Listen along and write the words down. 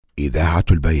إذاعة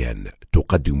البيان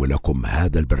تقدم لكم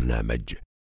هذا البرنامج.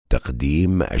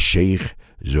 تقديم الشيخ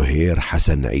زهير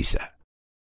حسن عيسى.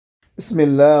 بسم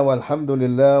الله والحمد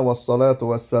لله والصلاة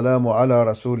والسلام على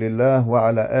رسول الله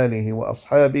وعلى آله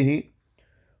وأصحابه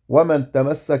ومن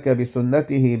تمسك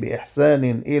بسنته بإحسان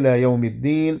إلى يوم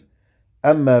الدين.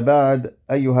 أما بعد،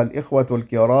 أيها الإخوة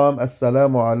الكرام،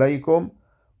 السلام عليكم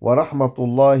ورحمة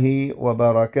الله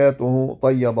وبركاته.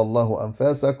 طيب الله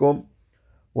أنفاسكم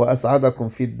وأسعدكم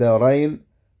في الدارين.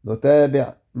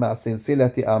 نتابع مع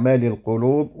سلسلة أعمال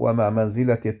القلوب ومع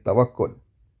منزلة التوكل،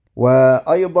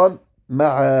 وأيضا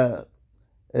مع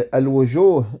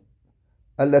الوجوه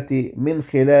التي من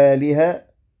خلالها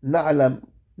نعلم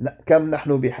كم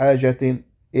نحن بحاجة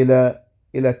إلى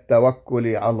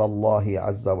التوكل على الله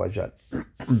عز وجل.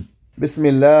 بسم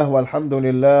الله والحمد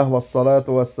لله والصلاة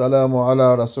والسلام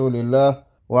على رسول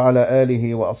الله وعلى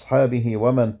آله وأصحابه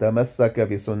ومن تمسك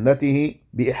بسنته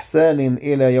بإحسان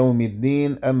إلى يوم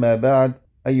الدين. أما بعد،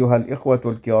 أيها الإخوة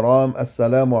الكرام،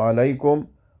 السلام عليكم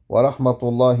ورحمة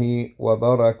الله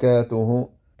وبركاته.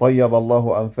 طيب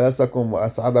الله أنفاسكم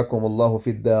وأسعدكم الله في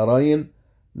الدارين.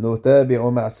 نتابع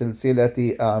مع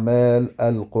سلسلة أعمال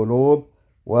القلوب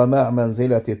ومع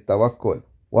منزلة التوكل،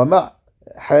 ومع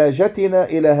حاجتنا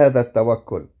إلى هذا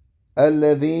التوكل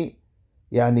الذي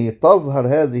تظهر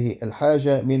هذه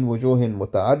الحاجة من وجوه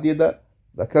متعددة.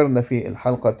 ذكرنا في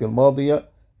الحلقة الماضية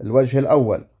الوجه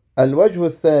الأول. الوجه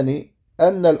الثاني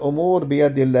أن الأمور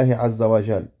بيد الله عز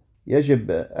وجل.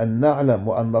 يجب أن نعلم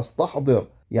وأن نستحضر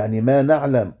ما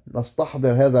نعلم،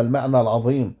 نستحضر هذا المعنى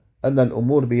العظيم، أن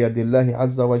الأمور بيد الله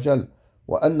عز وجل،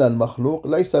 وأن المخلوق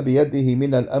ليس بيده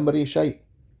من الأمر شيء،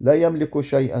 لا يملك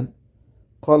شيئا.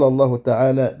 قال الله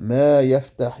تعالى: ما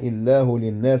يفتح الله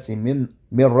للناس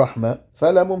من رحمة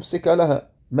فلا ممسك لها.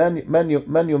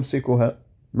 من يمسكها؟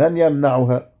 من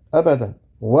يمنعها؟ أبدا.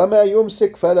 وما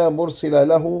يمسك فلا مرسل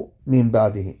له من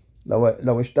بعده.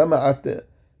 لو اجتمعت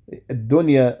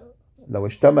الدنيا، لو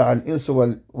اجتمع الإنس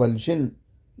والجن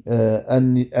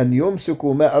أن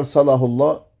يمسكوا ما أرسله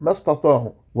الله ما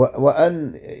استطاعوا،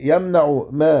 وأن يمنعوا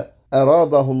ما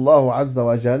أراده الله عز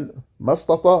وجل ما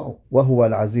استطاعوا، وهو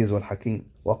العزيز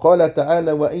الحكيم. وقال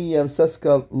تعالى: وإن يمسسك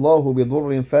الله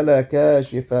بضر فلا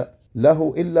كاشف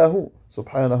له إلا هو،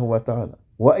 سبحانه وتعالى.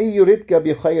 وإن يردك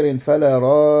بخير فلا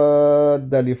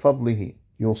راد لفضله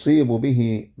يصيب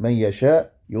به من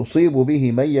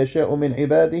يشاء من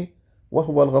عباده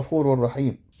وهو الغفور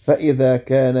الرحيم. فإذا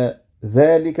كان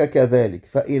ذلك كذلك،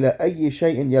 فإلى أي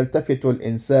شيء يلتفت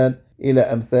الإنسان إلى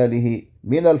أمثاله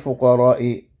من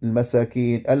الفقراء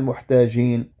المساكين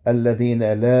المحتاجين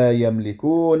الذين لا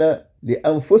يملكون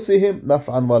لأنفسهم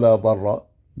نفعا ولا ضرا،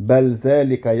 بل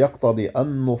ذلك يقتضي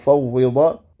أن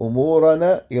نفوض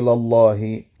أمورنا إلى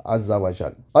الله عز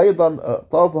وجل. أيضا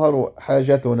تظهر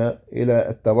حاجتنا إلى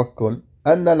التوكل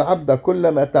أن العبد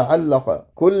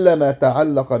كلما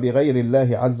تعلق بغير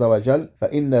الله عز وجل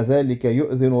فإن ذلك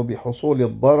يؤذن بحصول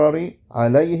الضرر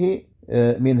عليه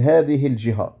من هذه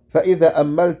الجهة. فإذا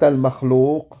أملت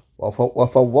المخلوق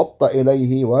وفوضت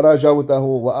إليه ورجوته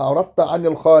وأعرضت عن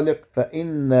الخالق،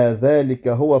 فإن ذلك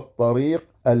هو الطريق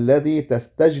الذي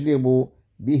تستجلب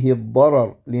به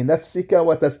الضرر لنفسك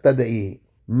وتستدعيه،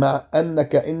 مع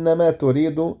أنك إنما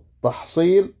تريد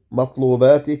تحصيل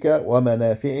مطلوباتك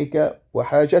ومنافعك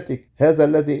وحاجتك، هذا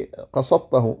الذي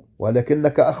قصدته،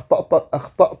 ولكنك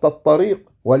أخطأت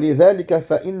الطريق. ولذلك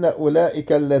فإن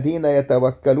أولئك الذين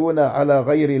يتوكلون على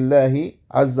غير الله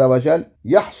عز وجل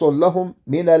يحصل لهم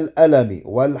من الألم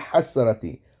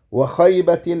والحسرة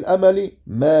وخيبة الأمل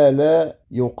ما لا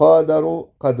يقادر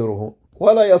قدره،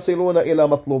 ولا يصلون إلى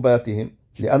مطلوباتهم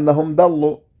لأنهم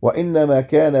ضلوا، وإنما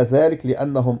كان ذلك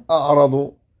لأنهم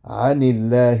أعرضوا عن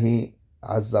الله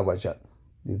عز وجل.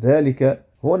 لذلك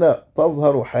هنا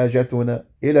تظهر حاجتنا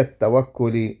إلى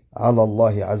التوكل على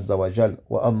الله عز وجل،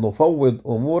 وأن نفوض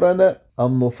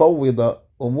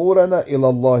أمورنا إلى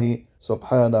الله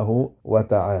سبحانه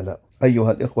وتعالى.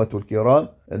 أيها الإخوة الكرام،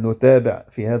 نتابع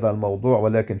في هذا الموضوع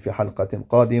ولكن في حلقة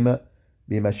قادمة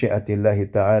بمشيئة الله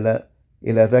تعالى.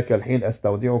 إلى ذاك الحين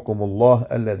أستودعكم الله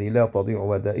الذي لا تضيع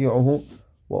ودائعه،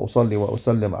 وأصلي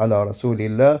وأسلم على رسول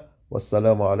الله،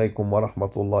 والسلام عليكم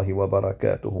ورحمة الله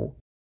وبركاته.